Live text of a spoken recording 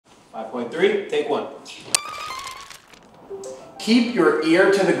5.3, take one. Keep your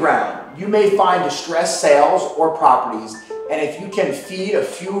ear to the ground. You may find distressed sales or properties, and if you can feed a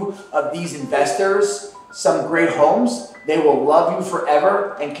few of these investors some great homes, they will love you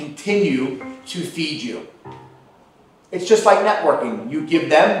forever and continue to feed you. It's just like networking. You give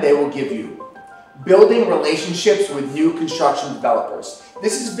them, they will give you. Building relationships with new construction developers.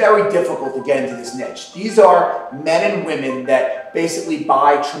 This is very difficult to get into this niche. These are men and women that basically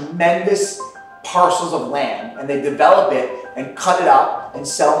buy tremendous parcels of land and they develop it and cut it up and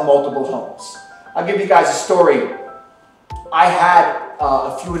sell multiple homes. I'll give you guys a story. I had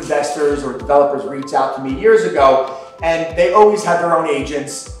a few investors or developers reach out to me years ago, and they always had their own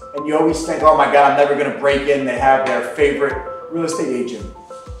agents, and you always think, oh my God, I'm never gonna break in. They have their favorite real estate agent.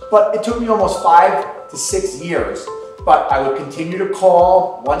 But it took me almost 5 to 6 years, but I would continue to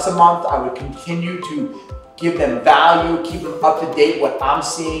call once a month. I would continue to give them value, keep them up to date what I'm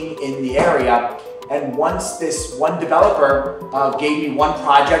seeing in the area. And once this one developer gave me one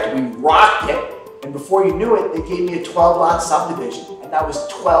project, we rocked it. And before you knew it, they gave me a 12-lot subdivision. And that was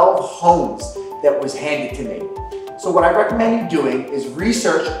 12 homes that was handed to me. So what I recommend you doing is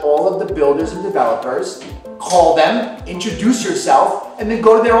research all of the builders and developers, call them, introduce yourself, and then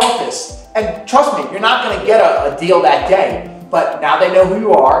go to their office. And trust me, you're not gonna get a deal that day, but now they know who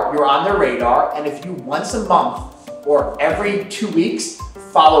you are, you're on their radar, and if you once a month or every 2 weeks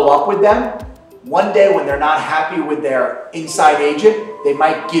follow up with them, one day when they're not happy with their inside agent, they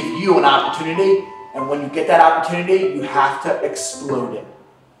might give you an opportunity, and when you get that opportunity, you have to explode it.